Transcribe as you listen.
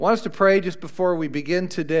I want us to pray just before we begin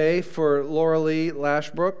today for Laura Lee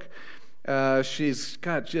Lashbrook. She's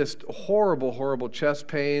got just horrible chest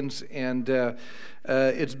pains, and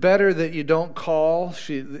it's better that you don't call.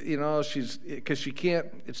 She's because she can't.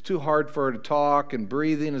 It's too hard for her to talk, and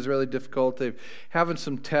breathing is really difficult. They're having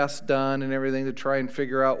some tests done and everything to try and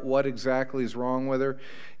figure out what exactly is wrong with her.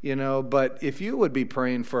 But if you would be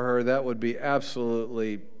praying for her, that would be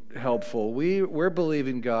absolutely helpful. We're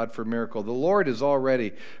believing God for a miracle. The Lord has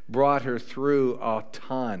already brought her through a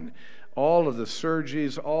ton. All of the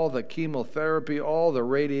surgeries, all the chemotherapy, all the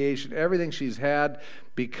radiation, everything she's had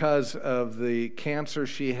because of the cancer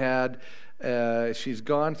she had. She's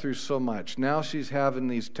gone through so much. Now she's having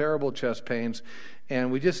these terrible chest pains,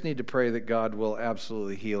 and we just need to pray that God will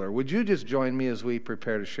absolutely heal her. Would you just join me as we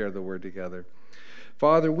prepare to share the word together?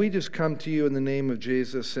 Father, we just come to you in the name of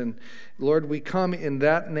Jesus, and Lord, we come in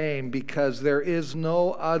that name because there is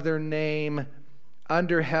no other name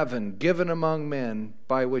under heaven given among men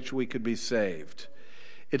by which we could be saved.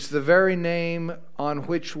 It's the very name on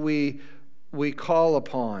which we call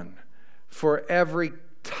upon for every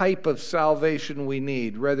type of salvation we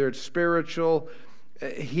need, whether it's spiritual,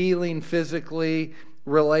 healing physically,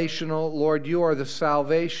 relational. Lord, you are the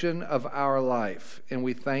salvation of our life, and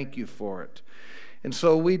we thank you for it. And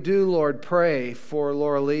so we do, Lord, pray for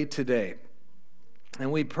Laura Lee today.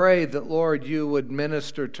 And we pray that, Lord, you would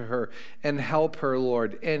minister to her and help her,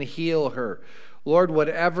 Lord, and heal her. Lord,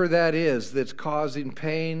 whatever that is that's causing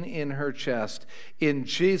pain in her chest, in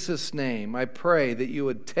Jesus' name, I pray that you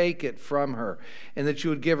would take it from her and that you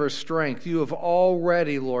would give her strength. You have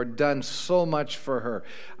already, Lord, done so much for her.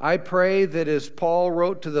 I pray that as Paul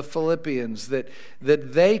wrote to the Philippians, that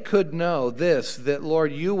they could know this, that,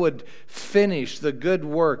 Lord, you would finish the good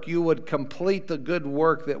work. You would complete the good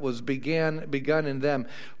work that was begun in them.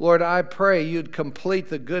 Lord, I pray you'd complete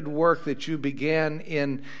the good work that you began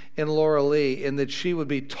in Laura Lee, and that she would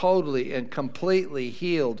be totally and completely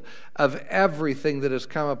healed of everything that has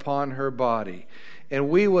come upon her body. And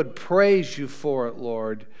we would praise you for it,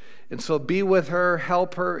 Lord. And so be with her,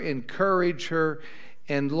 help her, encourage her.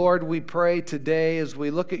 And Lord, we pray today as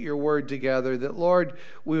we look at your word together that, Lord,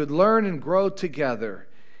 we would learn and grow together.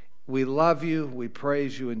 We love you. We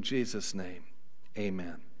praise you in Jesus' name.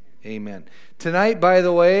 Amen. Amen. Tonight, by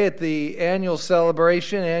the way, at the annual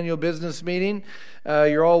celebration, annual business meeting,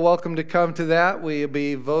 you're all welcome to come to that. We'll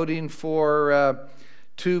be voting for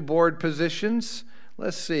 2 board positions.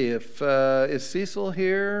 Let's see, is Cecil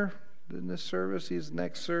here in this service? He's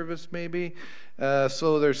next service maybe.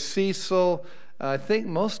 So there's Cecil. I think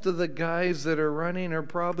most of the guys that are running are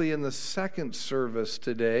probably in the second service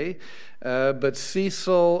today. But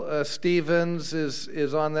Cecil Stevens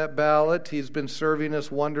is on that ballot. He's been serving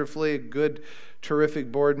us wonderfully, a good,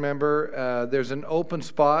 terrific board member. There's an open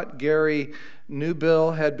spot. Gary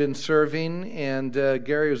Newbill had been serving, and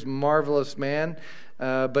Gary was a marvelous man.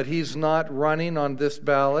 But he's not running on this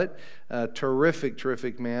ballot.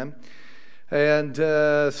 Terrific man. And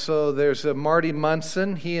so there's Marty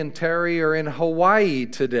Munson. He and Terry are in Hawaii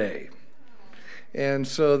today. And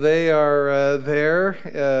so they are there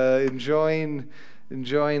enjoying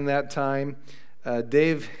that time.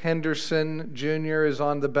 Dave Henderson Jr. is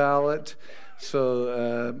on the ballot.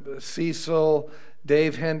 So Cecil,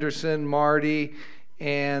 Dave Henderson, Marty,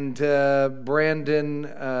 and Brandon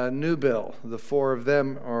Newbill. The 4 of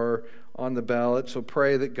them are on the ballot. So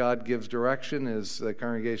pray that God gives direction as the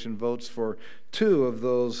congregation votes for 2 of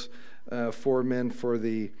those 4 men for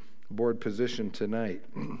the board position tonight.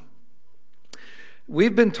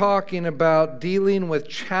 We've been talking about dealing with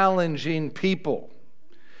challenging people.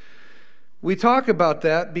 We talk about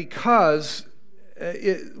that because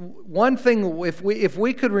one thing, if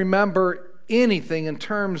we could remember anything in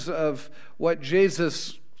terms of what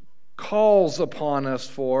Jesus calls upon us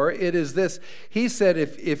for, it is this. He said,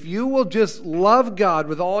 if you will just love God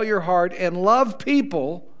with all your heart and love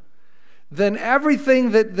people, then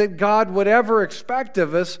everything that God would ever expect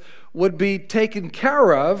of us would be taken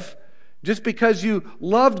care of just because you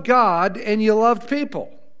loved God and you loved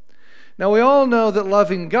people. Now, we all know that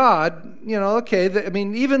loving God,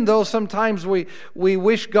 even though sometimes we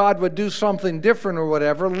wish God would do something different or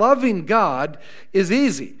whatever, loving God is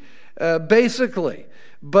easy, basically.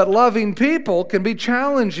 But loving people can be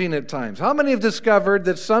challenging at times. How many have discovered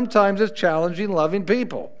that sometimes it's challenging loving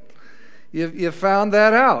people? You've found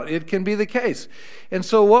that out. It can be the case. And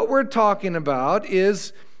so what we're talking about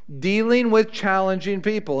is dealing with challenging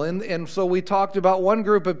people. And so we talked about one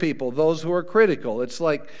group of people, those who are critical. It's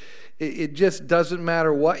like It just doesn't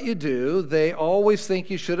matter what you do. They always think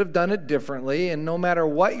you should have done it differently. And no matter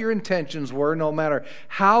what your intentions were, no matter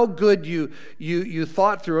how good you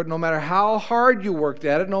thought through it, no matter how hard you worked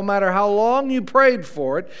at it, no matter how long you prayed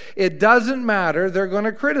for it, it doesn't matter. They're going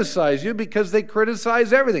to criticize you because they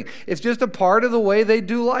criticize everything. It's just a part of the way they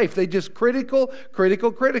do life. They just critical.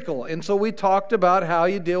 And so we talked about how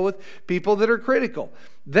you deal with people that are critical.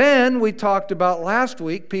 Then we talked about last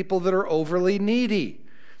week people that are overly needy.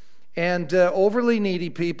 And overly needy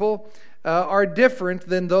people are different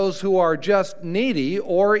than those who are just needy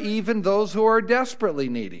or even those who are desperately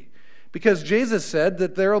needy. Because Jesus said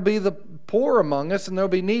that there will be the poor among us and there will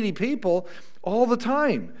be needy people all the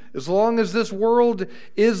time. As long as this world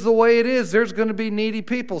is the way it is, there's going to be needy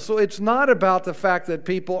people. So it's not about the fact that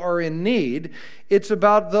people are in need. It's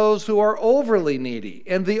about those who are overly needy.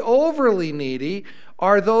 And the overly needy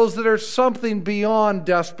are those that are something beyond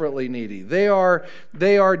desperately needy. They are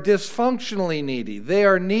dysfunctionally needy. They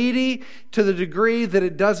are needy to the degree that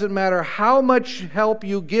it doesn't matter how much help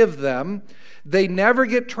you give them. They never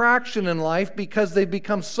get traction in life because they've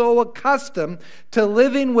become so accustomed to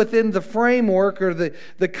living within the framework or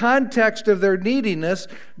the context of their neediness,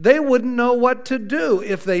 they wouldn't know what to do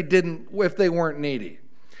if they weren't needy.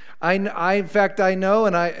 In fact, I know,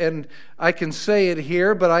 and I can say it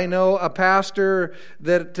here, but I know a pastor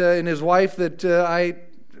that and his wife that I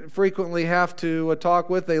frequently have to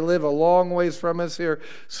talk with. They live a long ways from us here,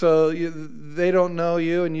 so they don't know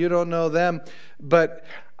you and you don't know them. But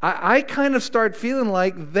I kind of start feeling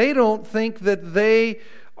like they don't think that they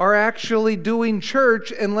are actually doing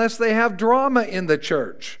church unless they have drama in the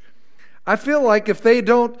church. I feel like if they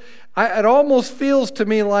don't, it almost feels to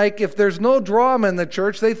me like if there's no drama in the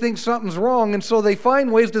church, they think something's wrong, and so they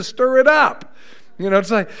find ways to stir it up.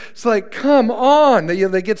 It's like, come on.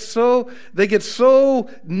 They get so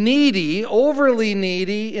needy, overly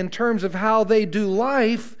needy in terms of how they do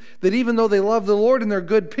life, that even though they love the Lord and they're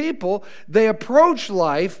good people, they approach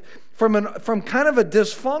life from kind of a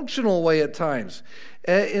dysfunctional way at times.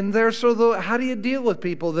 How do you deal with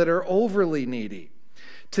people that are overly needy?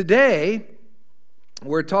 Today,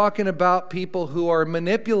 we're talking about people who are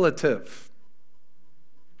manipulative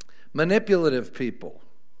people.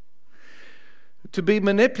 To be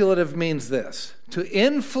manipulative means this: to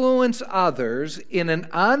influence others in an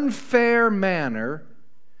unfair manner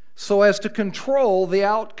so as to control the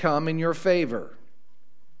outcome in your favor.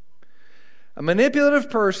 A manipulative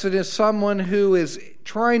person is someone who is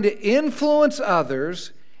trying to influence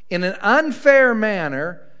others in an unfair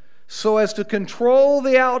manner so as to control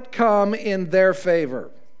the outcome in their favor.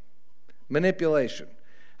 Manipulation.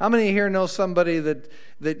 How many here know somebody that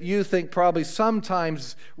you think probably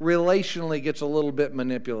sometimes relationally gets a little bit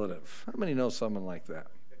manipulative? How many know someone like that?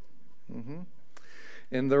 Mm-hmm.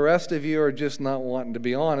 And the rest of you are just not wanting to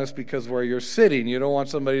be honest because where you're sitting, you don't want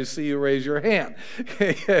somebody to see you raise your hand.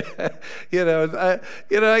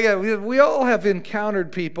 We all have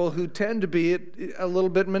encountered people who tend to be a little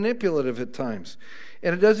bit manipulative at times.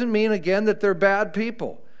 And it doesn't mean, again, that they're bad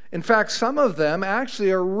people. In fact, some of them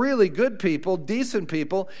actually are really good people, decent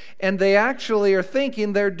people, and they actually are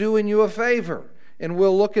thinking they're doing you a favor. And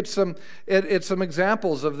we'll look at some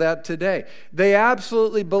examples of that today. They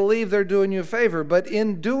absolutely believe they're doing you a favor, but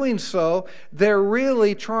in doing so, they're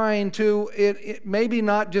really trying to, maybe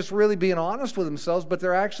not just really being honest with themselves, but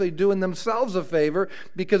they're actually doing themselves a favor,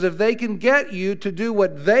 because if they can get you to do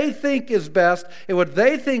what they think is best and what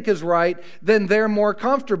they think is right, then they're more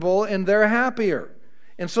comfortable and they're happier.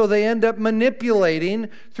 And so they end up manipulating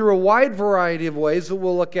through a wide variety of ways that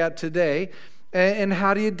we'll look at today. And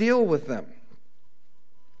how do you deal with them?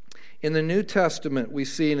 In the New Testament, we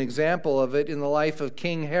see an example of it in the life of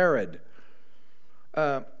King Herod.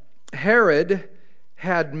 Herod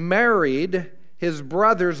had married his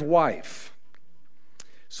brother's wife.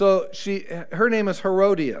 So her name is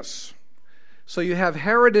Herodias. So you have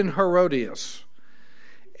Herod and Herodias.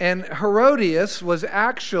 And Herodias was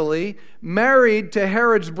actually married to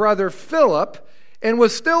Herod's brother Philip and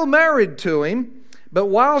was still married to him. But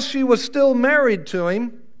while she was still married to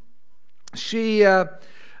him, she ends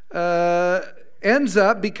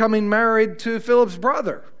up becoming married to Philip's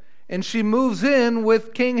brother. And she moves in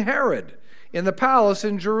with King Herod in the palace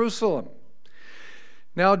in Jerusalem.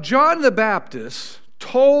 Now, John the Baptist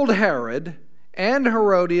told Herod and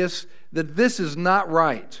Herodias that this is not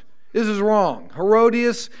right. This is wrong.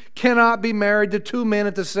 Herodias cannot be married to two men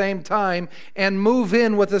at the same time and move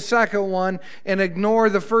in with the second one and ignore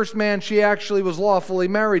the first man she actually was lawfully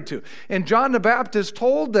married to. And John the Baptist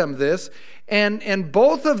told them this, and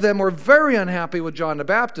both of them were very unhappy with John the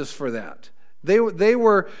Baptist for that. They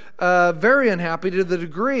were very unhappy to the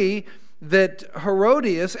degree that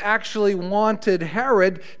Herodias actually wanted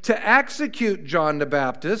Herod to execute John the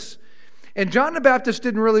Baptist. And John the Baptist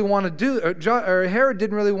didn't really want to Herod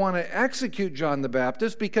didn't really want to execute John the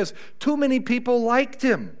Baptist because too many people liked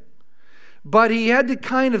him. But he had to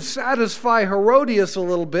kind of satisfy Herodias a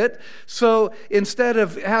little bit. So instead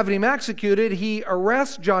of having him executed, he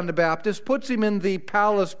arrests John the Baptist, puts him in the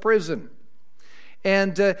palace prison.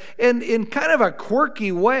 And in kind of a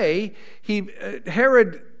quirky way,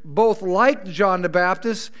 Herod both liked John the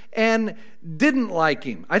Baptist and didn't like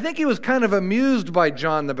him. I think he was kind of amused by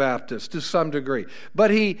John the Baptist to some degree. But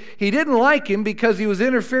he didn't like him because he was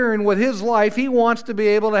interfering with his life. He wants to be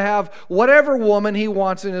able to have whatever woman he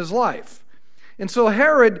wants in his life. And so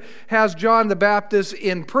Herod has John the Baptist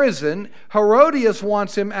in prison. Herodias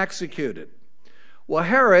wants him executed. Well,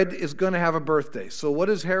 Herod is going to have a birthday. So what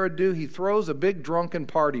does Herod do? He throws a big drunken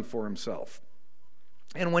party for himself.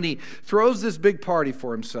 And when he throws this big party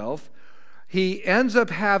for himself, he ends up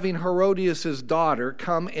having Herodias' daughter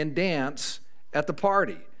come and dance at the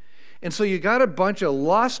party. And so you got a bunch of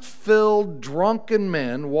lust-filled, drunken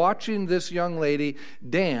men watching this young lady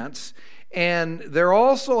dance. And they're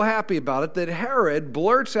all so happy about it that Herod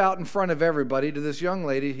blurts out in front of everybody to this young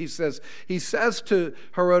lady. He says to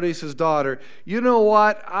Herodias' daughter, "You know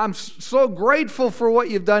what? I'm so grateful for what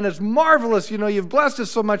you've done. It's marvelous. You know, you've blessed us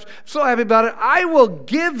so much. I'm so happy about it. I will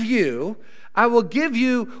give you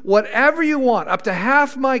whatever you want, up to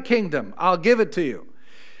half my kingdom. I'll give it to you."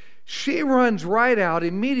 She runs right out,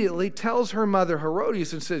 immediately tells her mother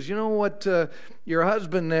Herodias and says, "You know what your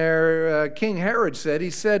husband there, King Herod, said? He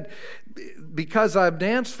said, because I've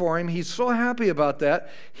danced for him, he's so happy about that,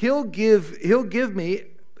 he'll give me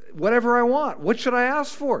whatever I want. What should I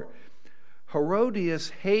ask for?"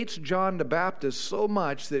 Herodias hates John the Baptist so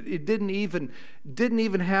much that it didn't even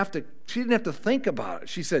have to, she didn't have to think about it.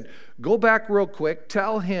 She said, "Go back real quick,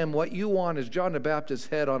 tell him what you want is John the Baptist's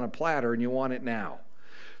head on a platter and you want it now."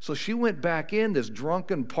 So she went back in, this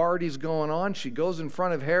drunken party's going on. She goes in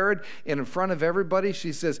front of Herod and in front of everybody.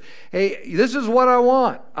 She says, "Hey, this is what I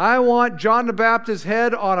want. I want John the Baptist's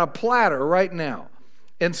head on a platter right now."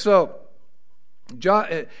 And so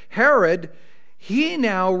Herod, he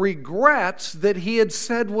now regrets that he had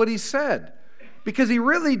said what he said, because he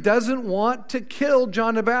really doesn't want to kill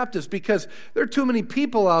John the Baptist, because there are too many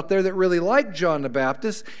people out there that really like John the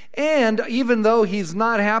Baptist. And even though he's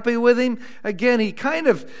not happy with him, again, he kind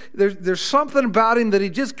of, there's something about him that he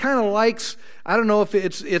just kind of likes. I don't know if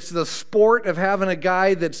it's the sport of having a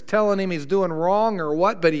guy that's telling him he's doing wrong or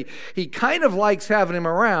what, but he kind of likes having him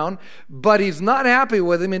around, but he's not happy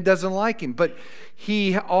with him and doesn't like him. But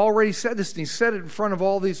he already said this, and he said it in front of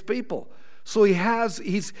all these people. So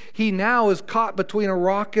he now is caught between a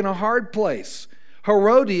rock and a hard place.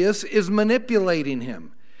 Herodias is manipulating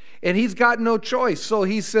him, and he's got no choice. So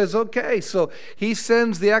he says, okay. So he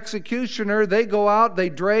sends the executioner. They go out. They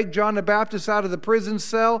drag John the Baptist out of the prison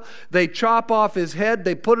cell. They chop off his head.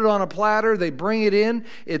 They put it on a platter. They bring it in.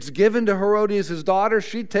 It's given to Herodias' daughter.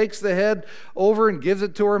 She takes the head over and gives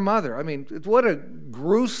it to her mother. I mean, what a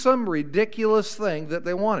gruesome, ridiculous thing that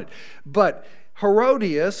they wanted. But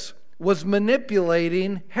Herodias was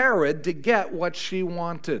manipulating Herod to get what she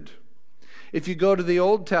wanted. If you go to the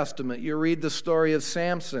Old Testament, you read the story of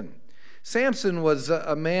Samson. Samson was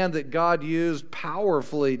a man that God used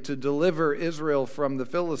powerfully to deliver Israel from the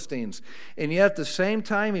Philistines. And yet at the same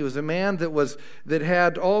time, he was a man that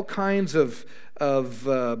had all kinds of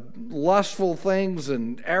lustful things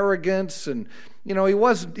and arrogance. And, you know,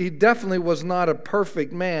 he definitely was not a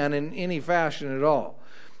perfect man in any fashion at all.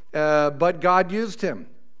 But God used him.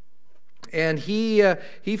 And he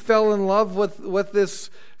fell in love with this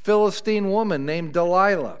Philistine woman named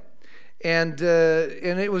Delilah. And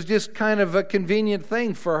it was just kind of a convenient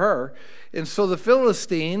thing for her. And so the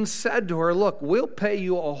Philistines said to her, "Look, we'll pay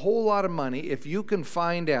you a whole lot of money if you can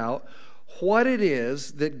find out what it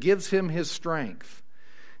is that gives him his strength."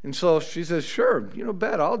 And so she says, "Sure,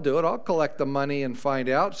 bet, I'll do it. I'll collect the money and find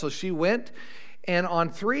out." So she went. And on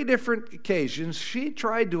 3 different occasions, she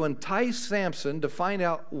tried to entice Samson to find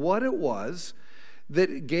out what it was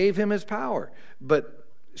that gave him his power. But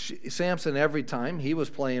Samson, every time, he was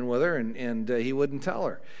playing with her, and he wouldn't tell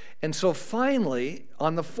her. And so finally,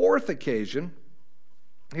 on the 4th occasion,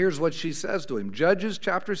 here's what she says to him. Judges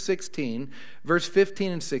chapter 16, verse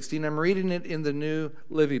 15 and 16. I'm reading it in the New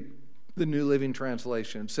Living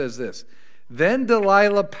Translation. It says this: "Then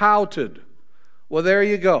Delilah pouted." Well, there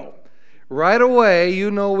you go. Right away,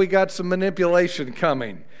 we got some manipulation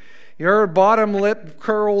coming. Her bottom lip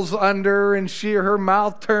curls under, and her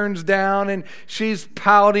mouth turns down, and she's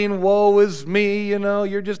pouting, woe is me,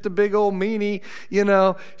 you're just a big old meanie,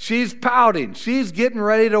 She's pouting. She's getting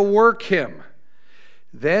ready to work him.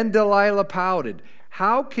 Then Delilah pouted.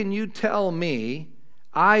 How can you tell me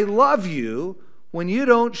I love you when you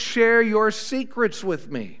don't share your secrets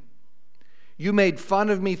with me? You made fun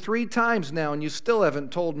of me 3 times now, and you still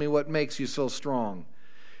haven't told me what makes you so strong.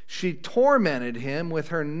 She tormented him with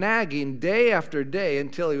her nagging day after day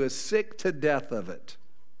until he was sick to death of it.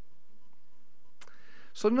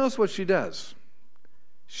 So notice what she does.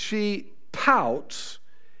 She pouts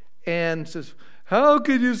and says, how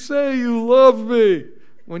can you say you love me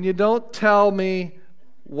when you don't tell me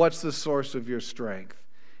what's the source of your strength?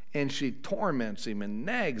 And she torments him and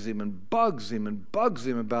nags him and bugs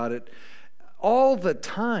him about it all the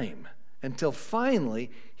time until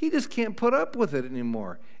finally he just can't put up with it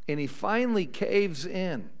anymore. And he finally caves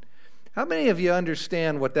in. How many of you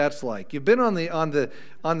understand what that's like? You've been on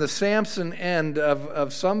the Samson end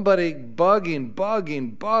of somebody bugging,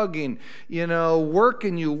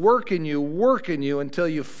 working you until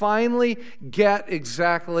you finally get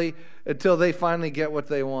until they finally get what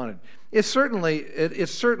they wanted. It's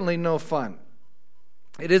certainly no fun.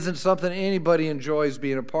 It isn't something anybody enjoys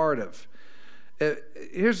being a part of.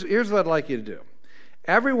 Here's what I'd like you to do.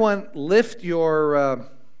 Everyone lift your...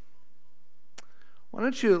 why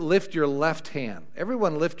don't you lift your left hand?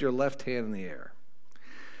 Everyone lift your left hand in the air.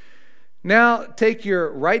 Now take your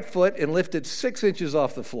right foot and lift it 6 inches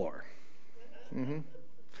off the floor. Mm-hmm.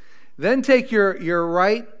 Then take your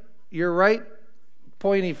right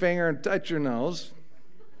pointy finger and touch your nose.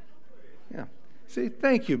 Yeah. See,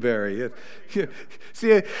 thank you, Barry.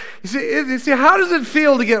 See, how does it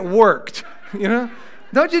feel to get worked?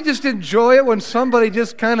 Don't you just enjoy it when somebody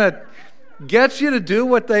just kind of gets you to do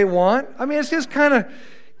what they want? I mean, it's just kind of,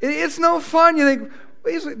 it's no fun. You think,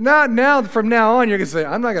 from now on, you're going to say,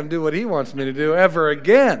 I'm not going to do what he wants me to do ever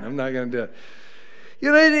again. I'm not going to do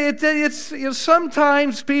it.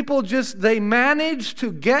 Sometimes people they manage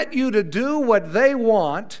to get you to do what they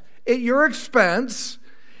want at your expense,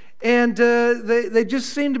 and they just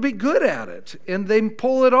seem to be good at it, and they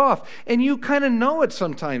pull it off. And you kind of know it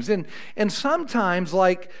sometimes. And sometimes,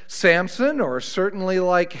 like Samson, or certainly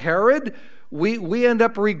like Herod, we end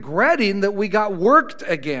up regretting that we got worked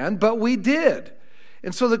again, but we did.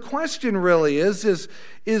 And so the question really is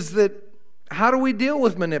that how do we deal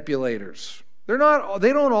with manipulators? They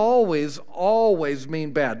don't always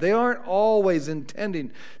mean bad. They aren't always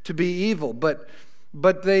intending to be evil, but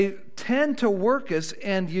they tend to work us,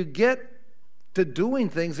 and you get to doing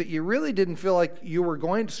things that you really didn't feel like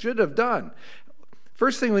you should have done.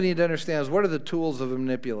 First thing we need to understand is, what are the tools of a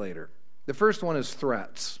manipulator? The first one is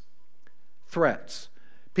threats. Threats.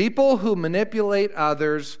 People who manipulate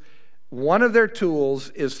others, one of their tools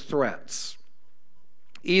is threats.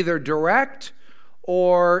 Either direct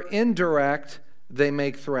or indirect, they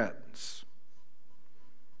make threats.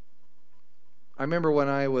 I remember when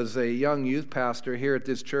I was a young youth pastor here at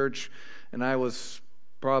this church, and I was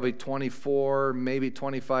probably 24, maybe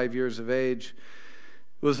 25 years of age.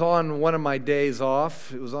 It was on one of my days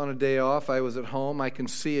off. It was on a day off. I was at home. I can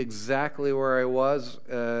see exactly where I was,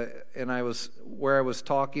 and I was where I was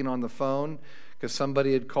talking on the phone because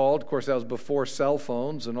somebody had called. Of course, that was before cell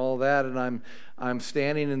phones and all that. And I'm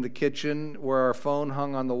standing in the kitchen where our phone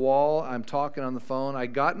hung on the wall. I'm talking on the phone. I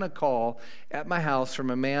gotten a call at my house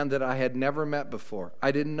from a man that I had never met before.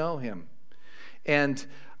 I didn't know him, and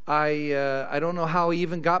I don't know how he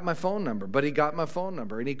even got my phone number, but he got my phone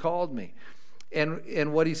number and he called me.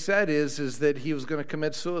 And what he said is that he was going to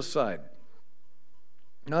commit suicide.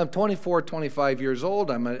 Now, I'm 24, 25 years old.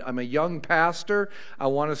 I'm a young pastor. I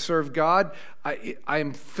want to serve God.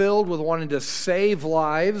 I'm filled with wanting to save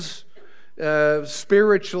lives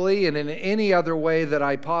spiritually and in any other way that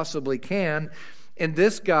I possibly can. And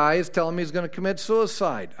this guy is telling me he's going to commit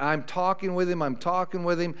suicide. I'm talking with him.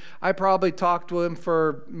 I probably talked to him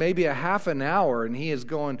for maybe a half an hour, and he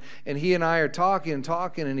and I are talking,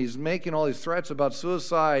 and he's making all these threats about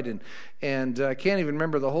suicide, and I can't even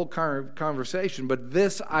remember the whole conversation, but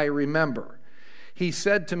this I remember. He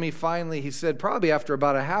said to me finally, probably after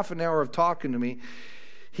about a half an hour of talking to me,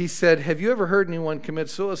 he said, "Have you ever heard anyone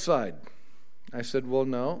commit suicide?" I said, "Well,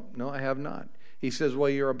 no, I have not." He says,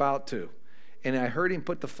 "Well, you're about to." And I heard him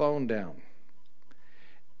put the phone down.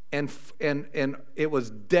 And it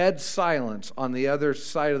was dead silence on the other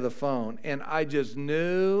side of the phone. And I just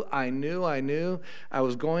knew I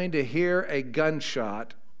was going to hear a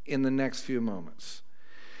gunshot in the next few moments.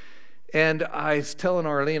 And I was telling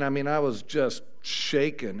Arlene, I was just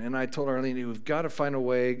shaken. And I told Arlene, we've got to find a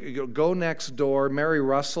way. Go next door. Mary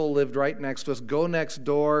Russell lived right next to us. Go next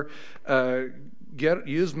door.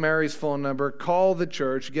 Use Mary's phone number, call the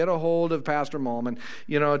church, get a hold of Pastor Molman.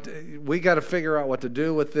 We got to figure out what to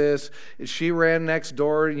do with this. She ran next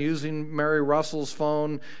door using Mary Russell's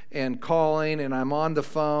phone and calling, and I'm on the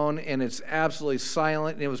phone, and it's absolutely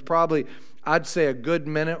silent. And it was probably, I'd say, a good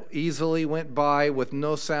minute easily went by with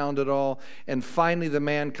no sound at all. And finally the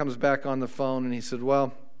man comes back on the phone, and he said,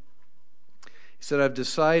 I've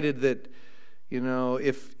decided that,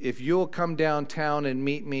 if you'll come downtown and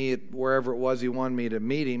meet me at wherever it was he wanted me to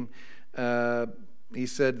meet him, he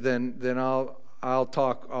said, then I'll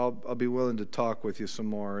talk. I'll be willing to talk with you some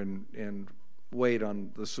more and wait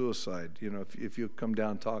on the suicide. If you come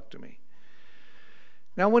down, talk to me.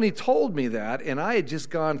 Now, when he told me that, and I had just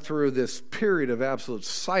gone through this period of absolute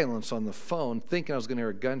silence on the phone, thinking I was going to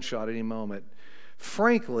hear a gunshot any moment,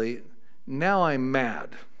 frankly, now I'm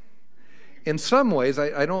mad. In some ways,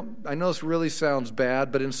 I know this really sounds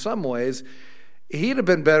bad, but in some ways, he'd have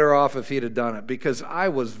been better off if he'd have done it, because I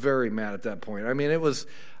was very mad at that point. I mean, I was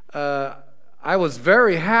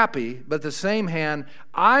very happy, but at the same hand,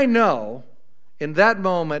 I know in that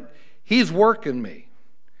moment, he's working me.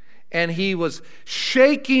 And he was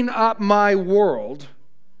shaking up my world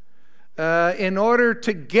in order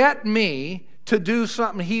to get me to do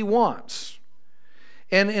something he wants.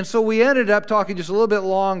 And so we ended up talking just a little bit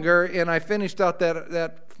longer, and I finished out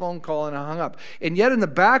that phone call and I hung up. And yet in the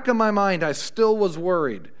back of my mind, I still was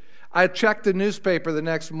worried. I checked the newspaper the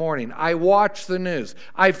next morning. I watched the news.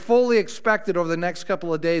 I fully expected over the next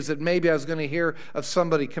couple of days that maybe I was going to hear of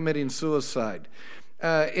somebody committing suicide.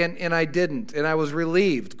 And I didn't. And I was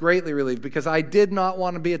relieved, greatly relieved, because I did not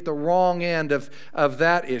want to be at the wrong end of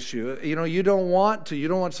that issue. You don't want to. You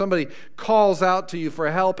don't want somebody calls out to you for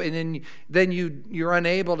help, and then you're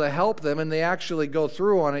unable to help them, and they actually go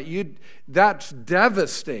through on it. That's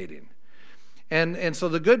devastating. And so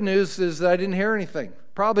the good news is that I didn't hear anything.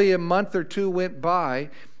 Probably a month or two went by,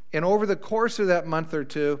 and over the course of that month or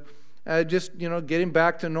two, just getting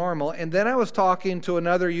back to normal. And then I was talking to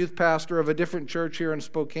another youth pastor of a different church here in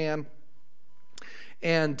Spokane,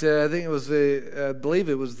 and I believe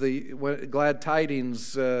it was the Glad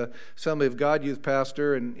Tidings Assembly of God youth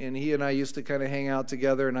pastor, and he and I used to kind of hang out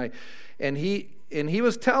together, and he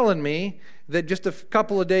was telling me that just a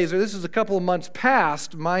couple of days, or this is a couple of months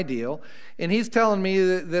past my deal, and he's telling me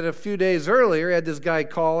that a few days earlier he had this guy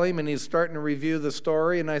call him, and he's starting to review the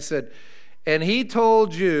story, and I said, and he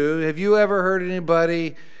told you, have you ever heard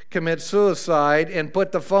anybody commit suicide, and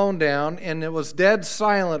put the phone down, and it was dead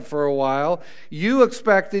silent for a while. You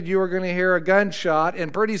expected you were going to hear a gunshot,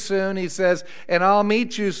 and pretty soon he says, and I'll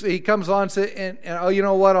meet you. So he comes on and oh, you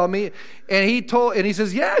know what, I'll meet. And he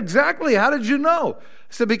says, yeah, exactly. How did you know? I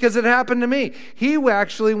said, because it happened to me. He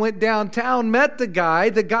actually went downtown, met the guy.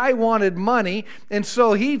 The guy wanted money, and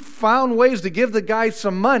so he found ways to give the guy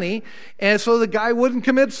some money, and so the guy wouldn't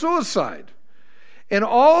commit suicide. And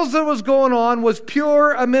all that was going on was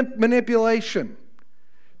pure manipulation.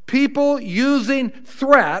 People using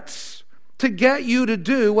threats to get you to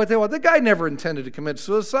do what they want. The guy never intended to commit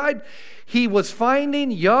suicide. He was finding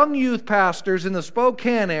young youth pastors in the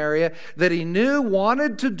Spokane area that he knew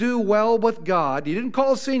wanted to do well with God. He didn't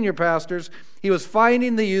call senior pastors. He was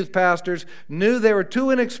finding the youth pastors, knew they were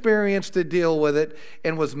too inexperienced to deal with it,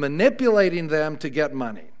 and was manipulating them to get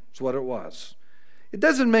money. That's what it was. It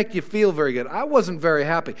doesn't make you feel very good. I wasn't very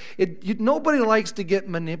happy. Nobody likes to get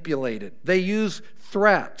manipulated. They use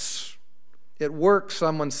threats. At work,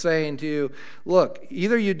 someone's saying to you, look,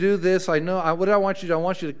 either you do this, what I want you to do, I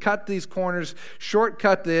want you to cut these corners,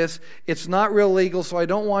 shortcut this. It's not real legal, so I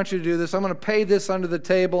don't want you to do this. I'm going to pay this under the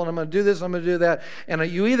table, and I'm going to do this, I'm going to do that. And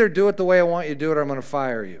you either do it the way I want you to do it, or I'm going to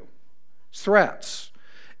fire you. Threats.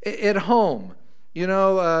 At home.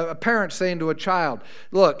 A parent saying to a child,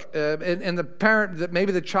 look, and the parent, that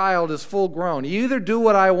maybe the child is full grown. You either do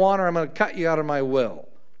what I want or I'm going to cut you out of my will.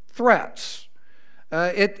 Threats.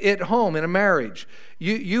 At home, in a marriage.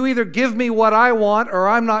 You either give me what I want or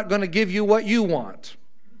I'm not going to give you what you want.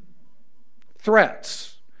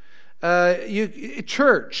 Threats.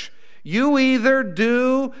 Church. You either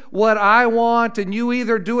do what I want, and you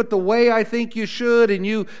either do it the way I think you should, and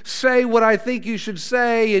you say what I think you should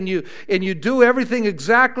say, and you do everything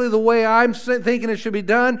exactly the way I'm thinking it should be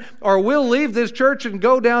done, or we'll leave this church and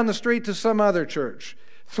go down the street to some other church.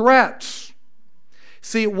 Threats.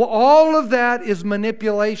 See, all of that is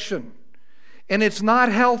manipulation, and it's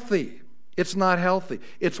not healthy. It's not healthy.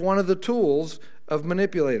 It's one of the tools of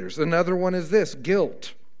manipulators. Another one is this,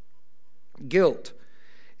 guilt. Guilt.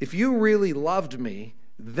 If you really loved me,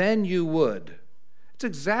 then you would.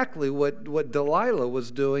 That's exactly what Delilah was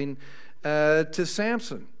doing to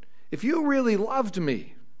Samson. If you really loved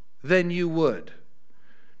me, then you would.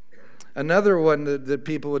 Another one that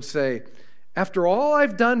people would say, after all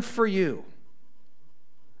I've done for you,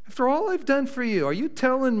 are you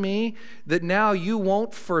telling me that now you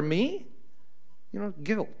won't for me?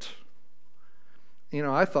 Guilt.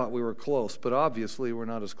 I thought we were close, but obviously we're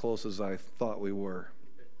not as close as I thought we were.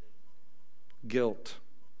 Guilt.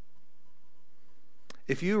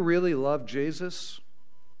 If you really love Jesus,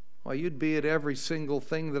 well, you'd be at every single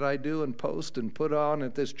thing that I do and post and put on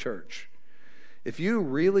at this church. If you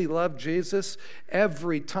really love Jesus,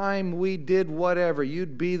 every time we did whatever,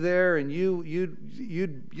 you'd be there, and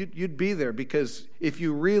you'd be there, because if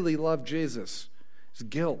you really love Jesus, it's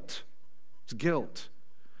guilt. It's guilt.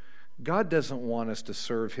 God doesn't want us to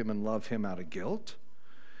serve him and love him out of guilt.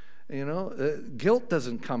 Guilt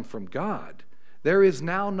doesn't come from God. There is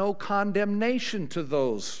now no condemnation to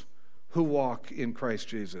those who walk in Christ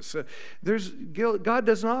Jesus. God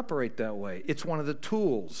doesn't operate that way. It's one of the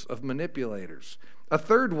tools of manipulators. A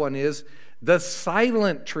third one is the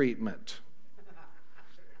silent treatment.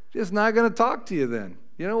 Just not going to talk to you then.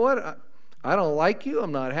 You know what? I don't like you.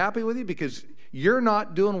 I'm not happy with you because you're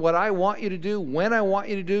not doing what I want you to do, when I want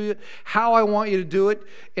you to do it, how I want you to do it.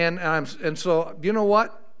 And so, you know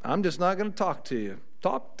what? I'm just not going to talk to you.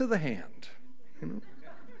 Talk to the hand.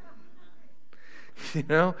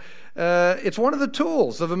 It's one of the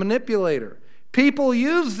tools of a manipulator. People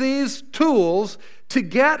use these tools to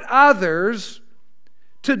get others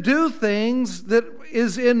to do things that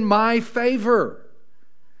is in my favor.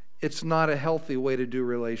 It's not a healthy way to do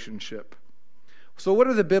relationship. So what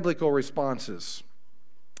are the biblical responses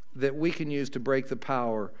that we can use to break the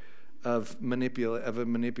power of a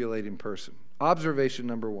manipulating person? Observation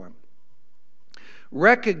number 1.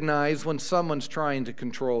 Recognize when someone's trying to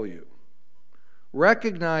control you.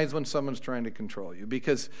 Recognize when someone's trying to control you,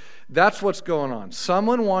 because that's what's going on.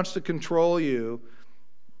 Someone wants to control you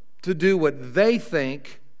to do what they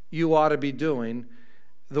think you ought to be doing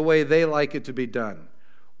the way they like it to be done.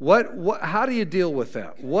 How do you deal with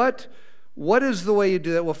that? What is the way you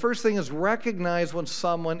do that? Well, first thing is recognize when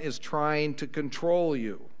someone is trying to control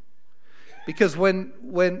you. Because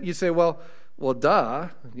when you say, well, duh,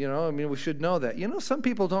 we should know that. Some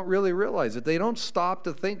people don't really realize it. They don't stop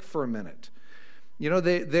to think for a minute.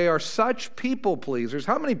 They are such people pleasers.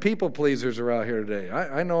 How many people pleasers are out here today?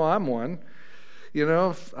 I know I'm one.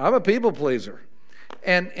 I'm a people pleaser.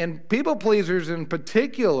 And people pleasers in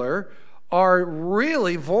particular are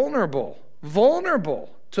really vulnerable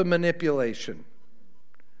to manipulation.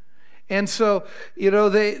 And so,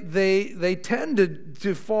 they tend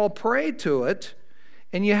to fall prey to it,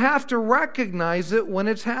 and you have to recognize it when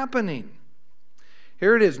it's happening.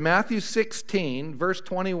 Here it is, Matthew 16, verse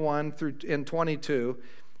 21 through and 22.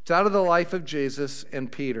 It's out of the life of Jesus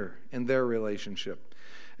and Peter and their relationship.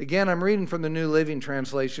 Again, I'm reading from the New Living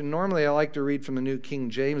Translation. Normally, I like to read from the New King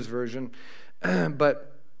James Version,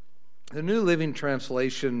 but the New Living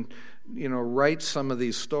Translation, writes some of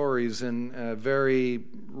these stories in very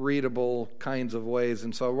readable kinds of ways,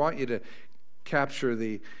 and so I want you to capture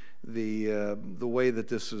the way that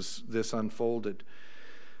this unfolded.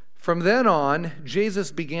 From then on,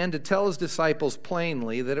 Jesus began to tell his disciples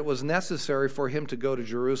plainly that it was necessary for him to go to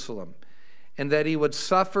Jerusalem, and that he would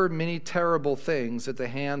suffer many terrible things at the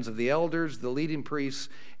hands of the elders, the leading priests,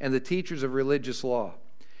 and the teachers of religious law.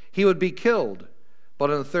 He would be killed,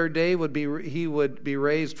 but on the third day he would be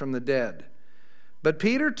raised from the dead. But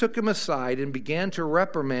Peter took him aside and began to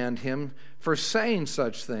reprimand him for saying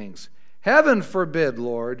such things. "Heaven forbid,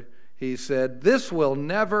 Lord," he said, "this will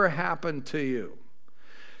never happen to you."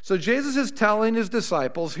 So Jesus is telling his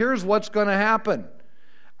disciples, here's what's going to happen.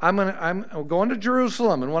 I'm going to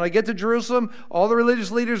Jerusalem, and when I get to Jerusalem, all the religious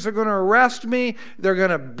leaders are going to arrest me, they're going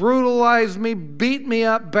to brutalize me, beat me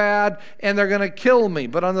up bad, and they're going to kill me.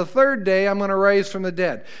 But on the third day, I'm going to rise from the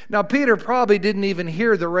dead. Now, Peter probably didn't even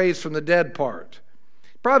hear the raise from the dead part.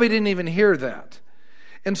 Probably didn't even hear that.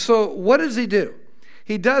 And so what does he do?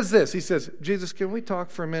 He does this. He says, Jesus, can we talk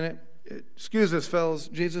for a minute? Excuse us, fellas.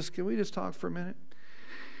 Jesus, can we just talk for a minute?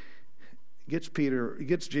 He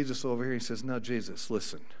gets Jesus over here. He says, "No, Jesus,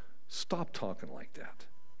 listen, stop talking like that.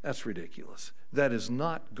 That's ridiculous. That is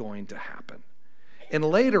not going to happen." And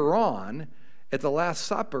later on, at the Last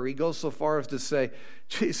Supper, he goes so far as to say,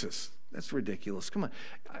 "Jesus, that's ridiculous. Come on.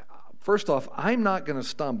 First off, I'm not going to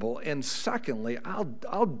stumble, and secondly,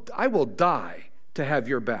 I will die to have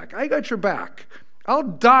your back. I got your back. I'll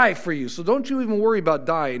die for you. So don't you even worry about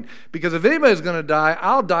dying, because if anybody's going to die,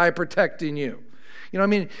 I'll die protecting you."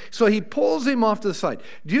 So he pulls him off to the side.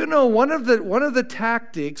 Do you know one of the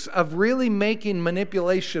tactics of really making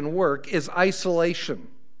manipulation work is isolation?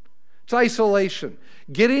 It's isolation.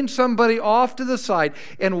 Getting somebody off to the side.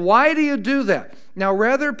 And why do you do that? Now,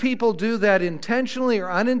 whether people do that intentionally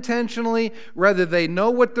or unintentionally, whether they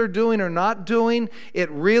know what they're doing or not doing,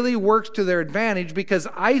 it really works to their advantage because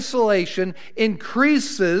isolation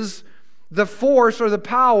increases the force or the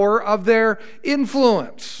power of their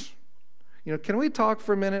influence. Can we talk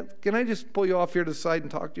for a minute? Can I just pull you off here to the side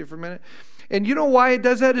and talk to you for a minute? And you know why it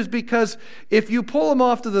does that is because if you pull them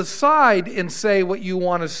off to the side and say what you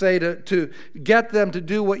want to say to get them to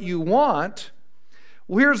do what you want,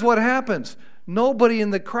 here's what happens. Nobody in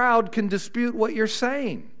the crowd can dispute what you're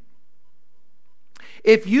saying.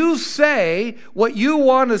 If you say what you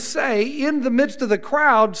want to say in the midst of the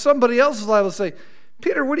crowd, somebody else is liable to say,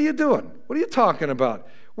 Peter, what are you doing? What are you talking about?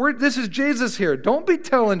 This is Jesus here. Don't be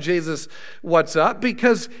telling Jesus what's up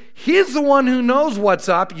because he's the one who knows what's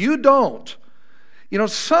up. You don't.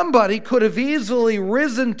 Somebody could have easily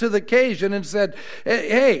risen to the occasion and said,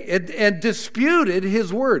 hey, and disputed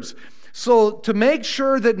his words. So to make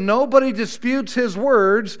sure that nobody disputes his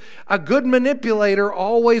words, a good manipulator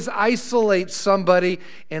always isolates somebody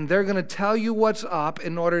and they're going to tell you what's up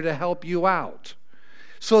in order to help you out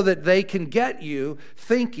so that they can get you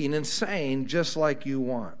thinking and saying just like you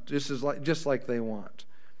want, just like they want.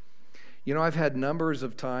 I've had numbers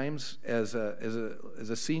of times as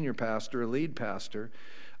a senior pastor, a lead pastor,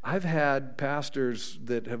 I've had pastors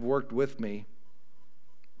that have worked with me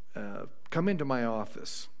come into my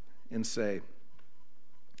office and say,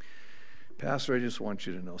 Pastor, I just want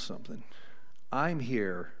you to know something. I'm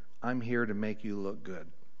here to make you look good.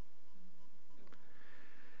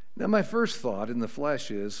 Now, my first thought in the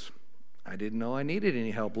flesh is, I didn't know I needed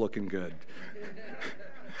any help looking good.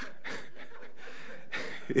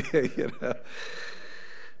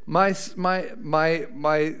 My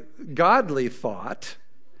godly thought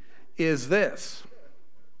is this.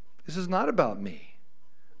 This is not about me.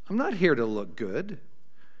 I'm not here to look good.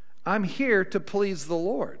 I'm here to please the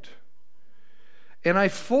Lord. And I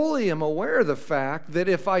fully am aware of the fact that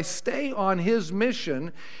if I stay on His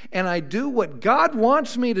mission and I do what God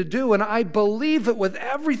wants me to do, and I believe it with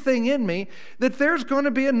everything in me, that there's going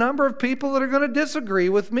to be a number of people that are going to disagree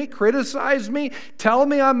with me, criticize me, tell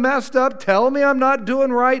me I'm messed up, tell me I'm not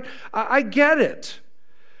doing right. I get it.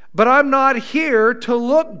 But I'm not here to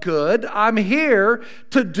look good. I'm here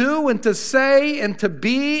to do and to say and to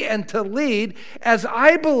be and to lead as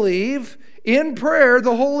I believe in prayer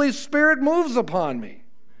the Holy Spirit moves upon me.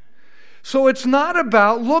 So it's not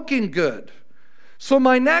about looking good. So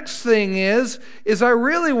my next thing is I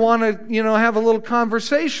really want to, have a little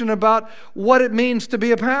conversation about what it means to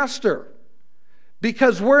be a pastor.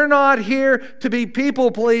 Because we're not here to be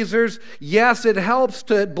people pleasers. Yes, it helps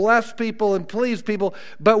to bless people and please people,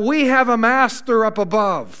 but we have a master up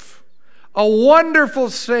above, a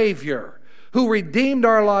wonderful Savior who redeemed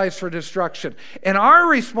our lives for destruction. And our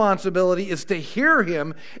responsibility is to hear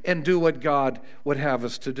Him and do what God would have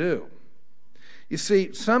us to do. You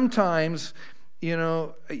see, sometimes,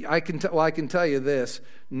 I can tell you this.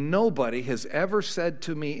 Nobody has ever said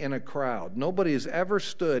to me in a crowd, nobody has ever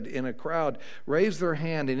stood in a crowd, raised their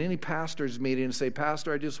hand in any pastor's meeting and say,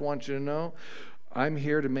 Pastor, I just want you to know, I'm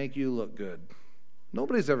here to make you look good.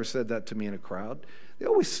 Nobody's ever said that to me in a crowd. They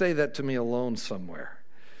always say that to me alone somewhere.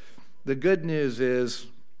 The good news is,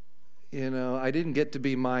 I didn't get to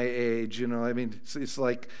be my age. It's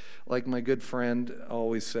like my good friend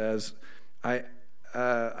always says, I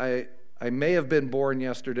may have been born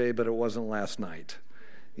yesterday, but it wasn't last night.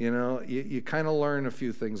 You kind of learn a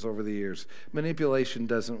few things over the years. Manipulation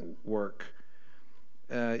doesn't work.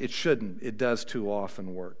 It shouldn't. It does too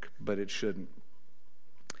often work, but it shouldn't.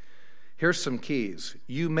 Here's some keys.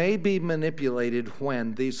 You may be manipulated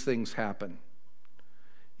when these things happen.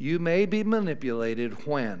 You may be manipulated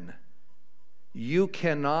when you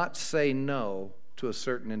cannot say no to a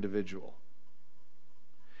certain individual.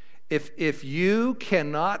 If you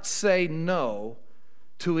cannot say no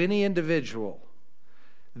to any individual,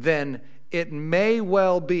 then it may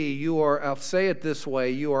well be I'll say it this way,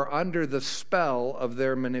 you are under the spell of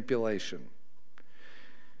their manipulation.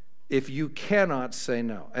 If you cannot say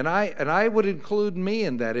no. And I would include me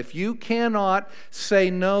in that. If you cannot say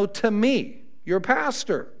no to me, your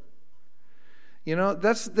pastor,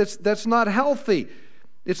 that's not healthy.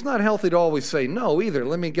 It's not healthy to always say no either.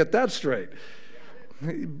 Let me get that straight.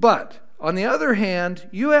 But On the other hand,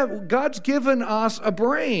 God's given us a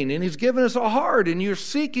brain, and He's given us a heart, and you're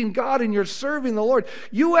seeking God and you're serving the Lord.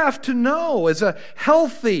 You have to know, as a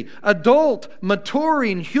healthy, adult,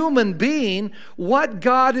 maturing human being, what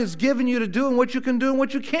God has given you to do and what you can do and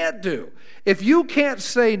what you can't do. If you can't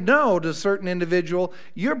say no to a certain individual,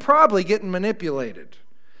 you're probably getting manipulated.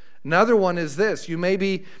 Another one is this. You may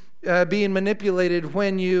be being manipulated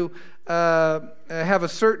when you have a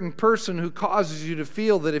certain person who causes you to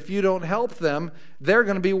feel that if you don't help them, they're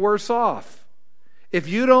going to be worse off. If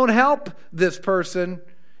you don't help this person,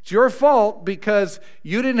 it's your fault because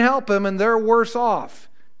you didn't help them and they're worse off.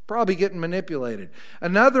 Probably getting manipulated.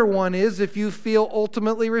 Another one is if you feel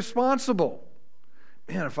ultimately responsible.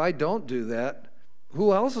 Man, if I don't do that,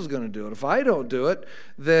 who else is going to do it? If I don't do it,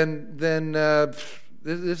 then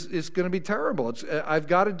it's going to be terrible. I've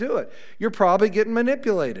got to do it. You're probably getting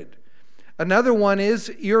manipulated. Another one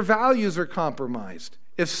is your values are compromised.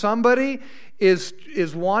 If somebody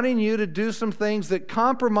is wanting you to do some things that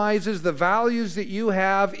compromises the values that you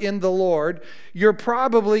have in the Lord, you're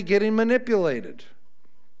probably getting manipulated.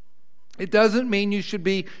 It doesn't mean you should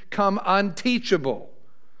become unteachable.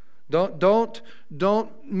 Don't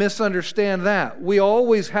misunderstand that. We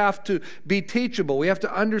always have to be teachable. We have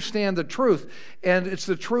to understand the truth, and it's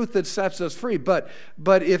the truth that sets us free. But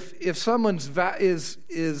if someone's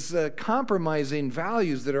is compromising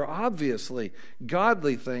values that are obviously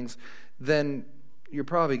godly things, then you're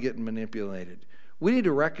probably getting manipulated. We need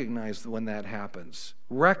to recognize when that happens.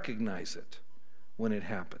 Recognize it when it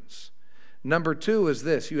happens. Number 2 is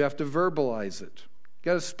this: you have to verbalize it. You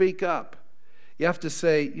got to speak up. You have to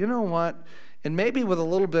say, you know what, and maybe with a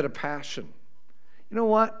little bit of passion, you know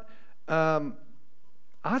what,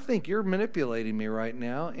 I think you're manipulating me right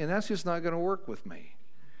now, and that's just not going to work with me.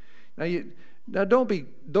 Now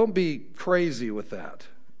don't be crazy with that.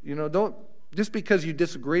 Don't just because you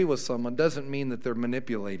disagree with someone doesn't mean that they're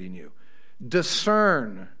manipulating you.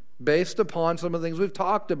 Discern based upon some of the things we've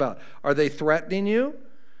talked about. Are they threatening you?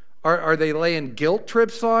 Are they laying guilt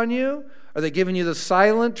trips on you? Are they giving you the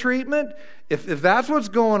silent treatment? If that's what's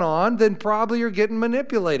going on, then probably you're getting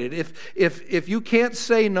manipulated. If you can't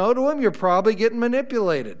say no to them, you're probably getting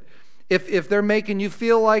manipulated. If they're making you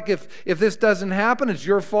feel like if this doesn't happen, it's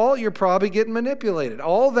your fault, you're probably getting manipulated.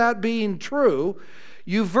 All that being true,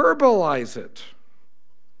 you verbalize it.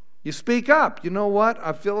 You speak up. You know what?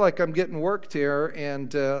 I feel like I'm getting worked here,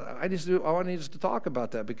 and I want us to talk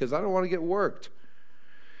about that because I don't want to get worked.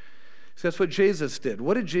 So that's what Jesus did.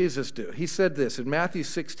 What did Jesus do? He said this in Matthew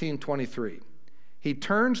 16:23. He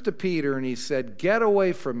turns to Peter and he said, "Get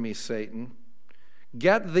away from me, Satan.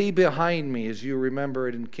 Get thee behind me," as you remember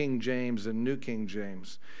it in King James and New King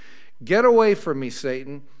James. "Get away from me,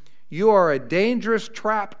 Satan. You are a dangerous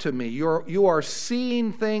trap to me. You are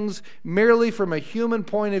seeing things merely from a human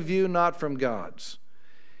point of view, not from God's."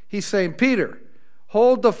 He's saying, Peter,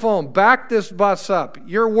 hold the phone. Back this bus up.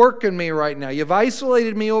 You're working me right now. You've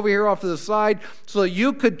isolated me over here off to the side so that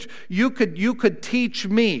you could teach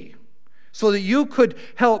me, so that you could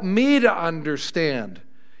help me to understand.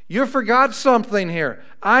 You forgot something here.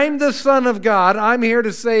 I'm the Son of God. I'm here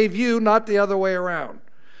to save you, not the other way around.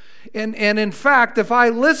 And in fact, if I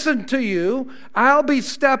listen to you, I'll be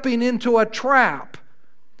stepping into a trap.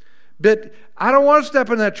 But I don't want to step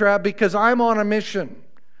in that trap because I'm on a mission.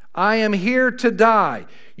 I am here to die.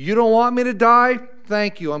 You don't want me to die?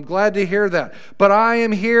 Thank you. I'm glad to hear that. But I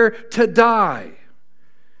am here to die.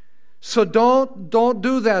 So don't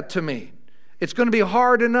do that to me. It's going to be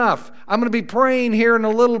hard enough. I'm going to be praying here in a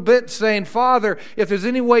little bit saying, Father, if there's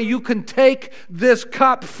any way you can take this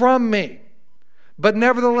cup from me. But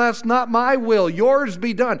nevertheless, not my will, yours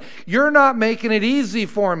be done. You're not making it easy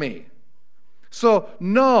for me. So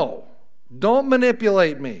no, don't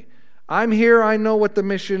manipulate me. I'm here, I know what the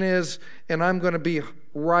mission is, and I'm going to be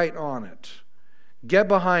right on it. Get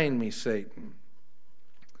behind me, Satan.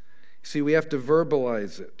 See, we have to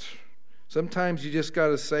verbalize it. Sometimes you just got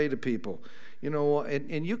to say to people,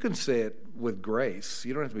 and you can say it with grace.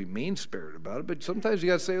 You don't have to be mean-spirited about it, but sometimes you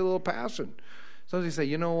got to say it with a little passion. Sometimes you say,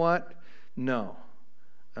 you know what? No.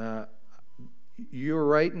 You're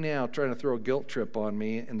right now trying to throw a guilt trip on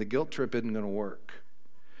me, and the guilt trip isn't going to work.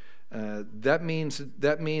 That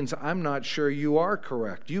means I'm not sure you are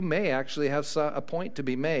correct. You may actually have a point to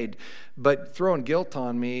be made, but throwing guilt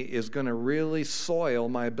on me is going to really soil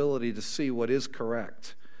my ability to see what is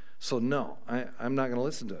correct. So no, I'm not going to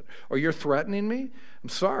listen to it. Or you're threatening me? I'm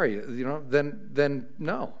sorry. Then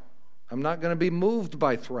no, I'm not going to be moved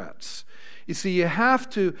by threats. You see, you have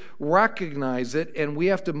to recognize it, and we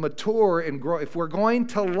have to mature and grow. If we're going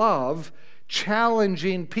to love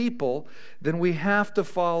challenging people, then we have to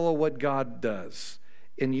follow what God does.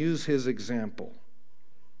 and use his example.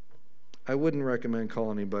 I wouldn't recommend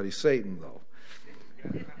calling anybody Satan, though.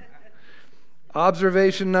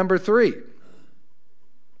 Observation number 3.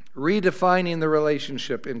 Redefining the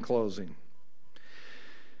relationship in closing.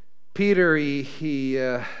 Peter, he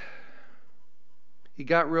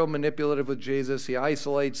got real manipulative with Jesus. He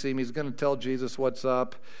isolates him. He's going to tell Jesus what's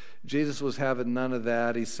up. Jesus was having none of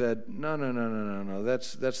that. He said, no,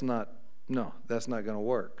 that's not going to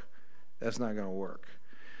work. That's not going to work.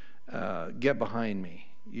 Get behind me.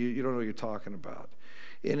 You don't know what you're talking about.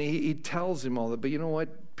 And he tells him all that. But you know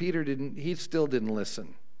what? Peter still didn't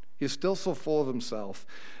listen. He's still so full of himself.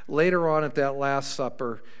 Later on at that Last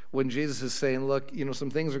Supper, when Jesus is saying, look,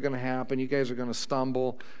 some things are going to happen. You guys are going to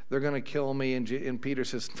stumble. They're going to kill me. And Peter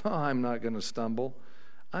says, no, I'm not going to stumble.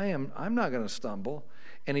 I'm not going to stumble.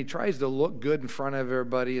 And he tries to look good in front of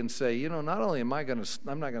everybody and say, not only I'm not going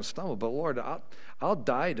to stumble, but Lord, I'll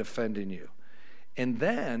die defending you. And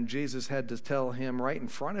then Jesus had to tell him right in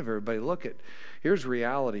front of everybody, here's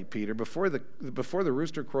reality, Peter. Before the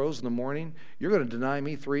rooster crows in the morning, you're going to deny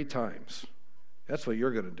me 3 times. That's what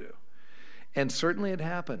you're going to do. And certainly it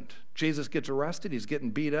happened. Jesus gets arrested. He's getting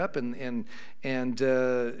beat up. And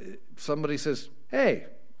somebody says, hey,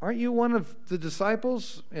 aren't you one of the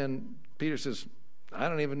disciples? And Peter says, I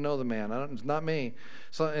don't even know the man. It's not me.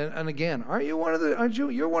 So, and again, you're one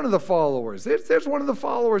of the followers. There's one of the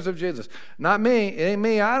followers of Jesus. Not me. It ain't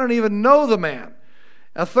me. I don't even know the man.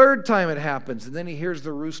 A 3rd time it happens, and then he hears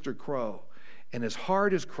the rooster crow, and his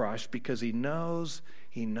heart is crushed because he knows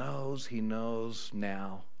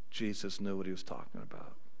now Jesus knew what he was talking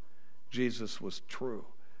about. Jesus was true.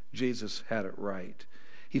 Jesus had it right.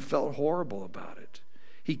 He felt horrible about it.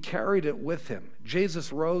 He carried it with him.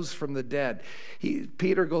 Jesus rose from the dead.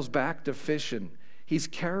 Peter goes back to fishing. He's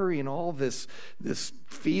carrying all this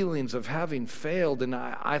feelings of having failed, and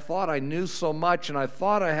I thought I knew so much, and I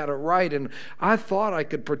thought I had it right, and I thought I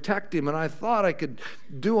could protect him, and I thought I could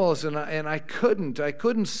do all this, and I couldn't. I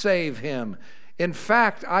couldn't save him. In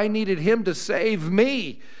fact, I needed him to save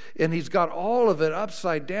me. And he's got all of it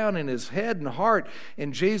upside down in his head and heart,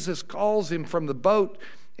 and Jesus calls him from the boat.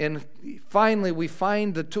 And finally, we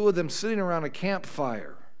find the 2 of them sitting around a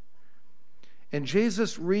campfire. And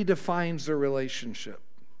Jesus redefines their relationship.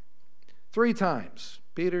 3 times.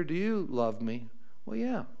 Peter, do you love me? Well,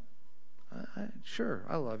 yeah. Sure,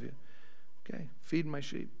 I love you. Okay, feed my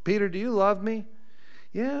sheep. Peter, do you love me?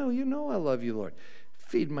 Yeah, well, I love you, Lord.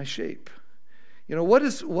 Feed my sheep. What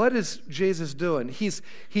is Jesus doing?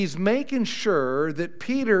 He's making sure that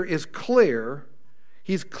Peter is clear.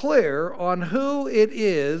 He's clear on who it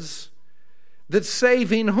is that's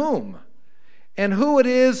saving whom, and who it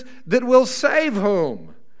is that will save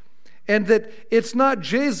whom. And that it's not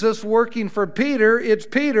Jesus working for Peter, it's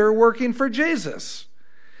Peter working for Jesus.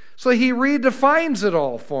 So he redefines it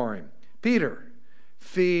all for him. Peter,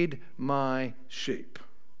 feed my sheep.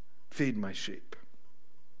 Feed my sheep.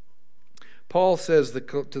 Paul says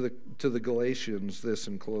to the Galatians this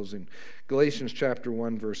in closing. Galatians chapter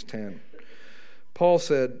 1, verse 10. Paul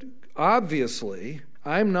said, obviously,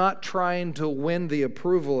 I'm not trying to win the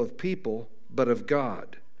approval of people, but of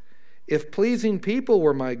God. If pleasing people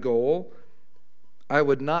were my goal, I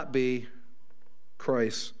would not be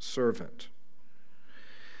Christ's servant.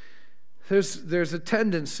 There's a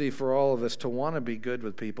tendency for all of us to want to be good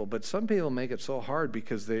with people, but some people make it so hard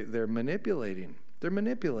because they're manipulating. They're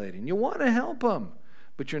manipulating. You want to help them,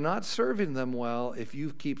 but you're not serving them well if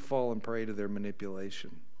you keep falling prey to their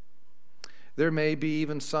manipulation. There may be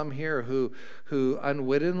even some here who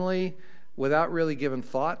unwittingly, without really giving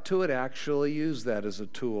thought to it, actually use that as a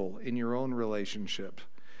tool in your own relationship.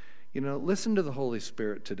 Listen to the Holy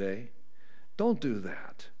Spirit today. Don't do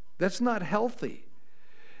that. That's not healthy.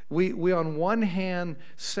 We on one hand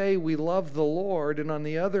say we love the Lord, and on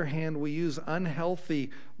the other hand we use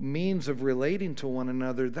unhealthy means of relating to one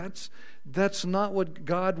another. That's not what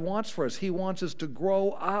God wants for us. He wants us to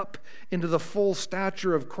grow up into the full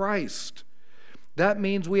stature of Christ. That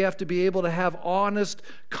means we have to be able to have honest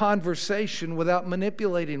conversation without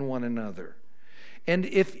manipulating one another. And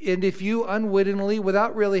if you unwittingly,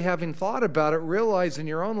 without really having thought about it, realize in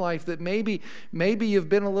your own life that maybe you've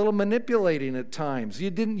been a little manipulating at times.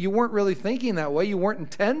 You weren't really thinking that way. You weren't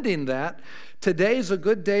intending that. Today's a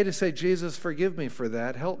good day to say, Jesus, forgive me for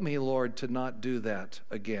that. Help me, Lord, to not do that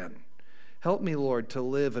again. Help me, Lord, to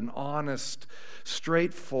live an honest,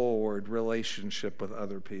 straightforward relationship with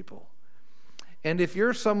other people. And if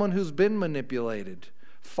you're someone who's been manipulated,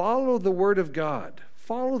 follow the Word of God.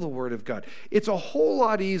 Follow the Word of God. It's a whole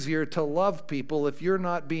lot easier to love people if you're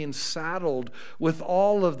not being saddled with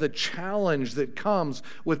all of the challenge that comes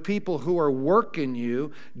with people who are working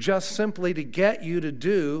you just simply to get you to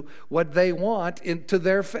do what they want into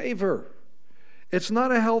their favor. It's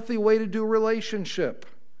not a healthy way to do relationship.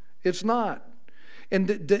 It's not.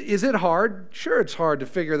 And is it hard? Sure, it's hard to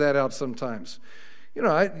figure that out sometimes.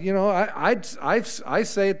 I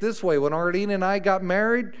say it this way. When Arlene and I got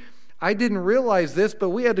married, I didn't realize this, but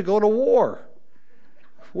we had to go to war.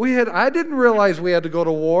 I didn't realize we had to go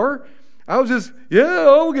to war. I was just,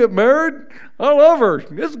 I'll get married. I love her.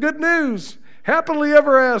 It's good news. Happily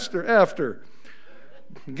ever after.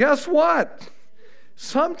 Guess what?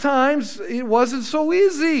 Sometimes it wasn't so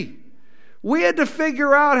easy. We had to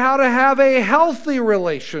figure out how to have a healthy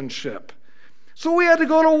relationship. So we had to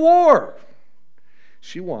go to war.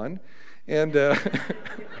 She won. And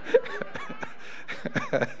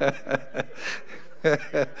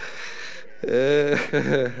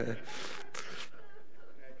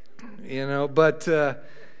but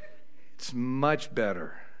it's much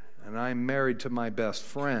better. And I'm married to my best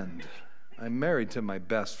friend. I'm married to my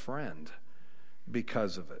best friend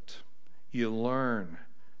because of it. You learn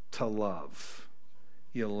to love.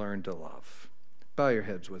 You learn to love. Bow your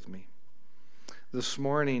heads with me. This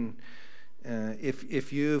morning,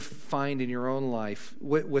 if you find in your own life,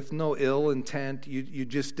 with no ill intent, you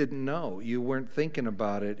just didn't know, you weren't thinking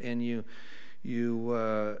about it, and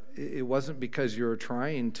it wasn't because you were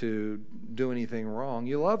trying to do anything wrong.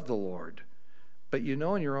 You love the Lord, but you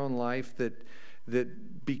know in your own life that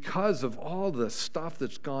because of all the stuff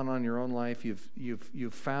that's gone on in your own life,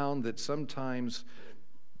 you've found that sometimes,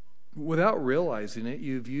 without realizing it,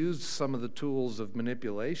 you've used some of the tools of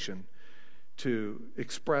manipulation to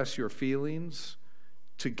express your feelings,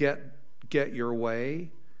 to get your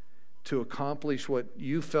way, to accomplish what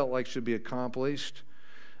you felt like should be accomplished.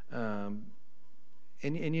 And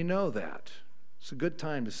you know that. It's a good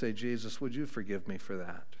time to say, Jesus, would you forgive me for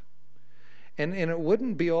that? And it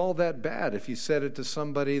wouldn't be all that bad if you said it to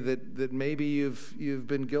somebody that maybe you've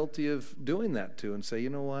been guilty of doing that to, and say,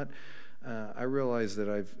 you know what? I realize that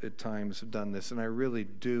I've at times done this, and I really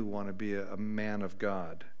do want to be a man of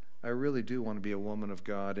God. I really do want to be a woman of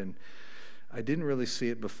God, and I didn't really see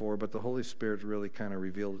it before, but the Holy Spirit really kind of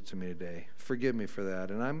revealed it to me today. Forgive me for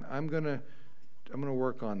that, and I'm gonna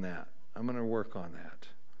work on that. I'm gonna work on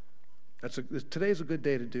that. Today's a good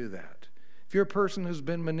day to do that. If you're a person who's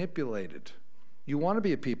been manipulated, you want to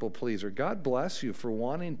be a people pleaser. God bless you for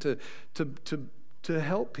wanting to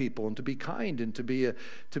help people and to be kind and to be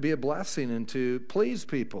a blessing and to please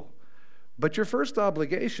people. But your first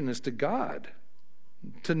obligation is to God.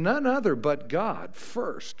 To none other but God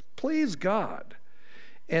first. Please God.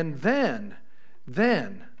 And then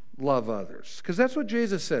love others. Because that's what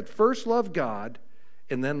Jesus said. First love God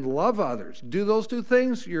and then love others. Do those two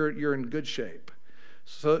things, you're in good shape.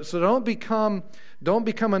 So don't become a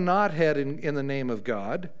knothead in the name of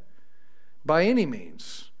God by any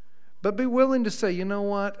means. But be willing to say, you know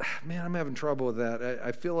what, man, I'm having trouble with that.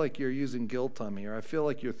 I feel like you're using guilt on me, or I feel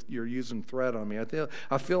like you're using threat on me.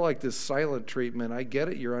 I feel like this silent treatment. I get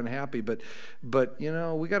it, you're unhappy, but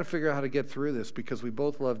we got to figure out how to get through this because we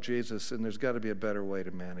both love Jesus, and there's got to be a better way to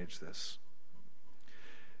manage this.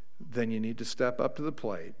 Then you need to step up to the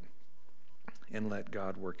plate and let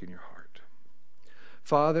God work in your heart.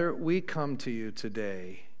 Father, we come to you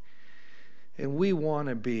today, and we want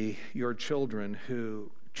to be your children who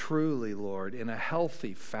truly, Lord, in a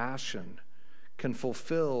healthy fashion, can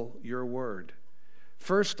fulfill your word.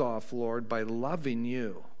 First off, Lord, by loving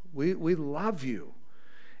you. We love you,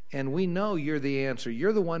 and we know you're the answer.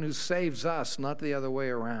 You're the one who saves us, not the other way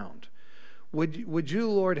around. Would you,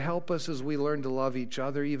 Lord, help us as we learn to love each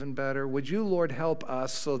other even better? Would you, Lord, help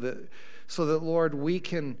us so that Lord, we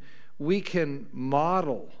can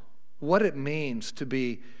model what it means to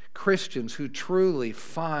be Christians who truly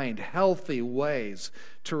find healthy ways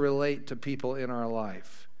to relate to people in our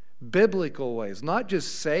life. Biblical ways. Not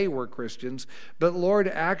just say we're Christians, but Lord,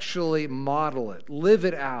 actually model it. Live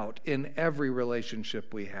it out in every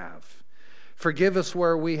relationship we have. Forgive us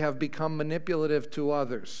where we have become manipulative to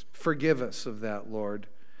others. Forgive us of that, Lord.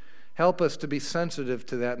 Help us to be sensitive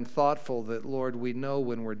to that and thoughtful that, Lord, we know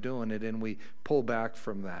when we're doing it and we pull back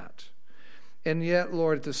from that. And yet,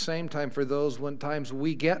 Lord, at the same time, for those when times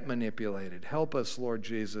we get manipulated, help us, Lord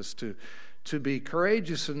Jesus, to be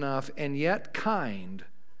courageous enough and yet kind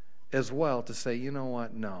as well to say, you know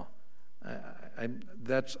what, no,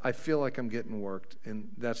 I feel like I'm getting worked, and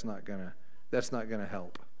that's not gonna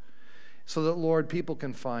help. So that, Lord, people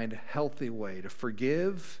can find a healthy way to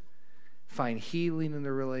forgive, find healing in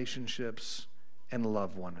their relationships, and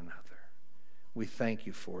love one another. We thank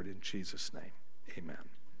you for it in Jesus' name. Amen.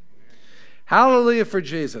 Hallelujah for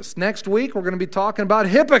Jesus. Next week, we're going to be talking about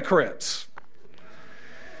hypocrites.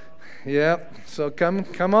 Yep. So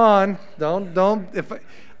come on. Don't.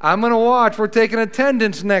 I'm going to watch. We're taking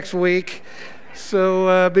attendance next week.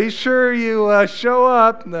 So be sure you show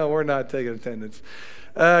up. No, we're not taking attendance.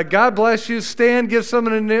 God bless you. Stand, give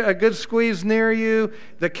someone a good squeeze near you.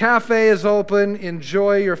 The cafe is open.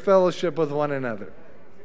 Enjoy your fellowship with one another.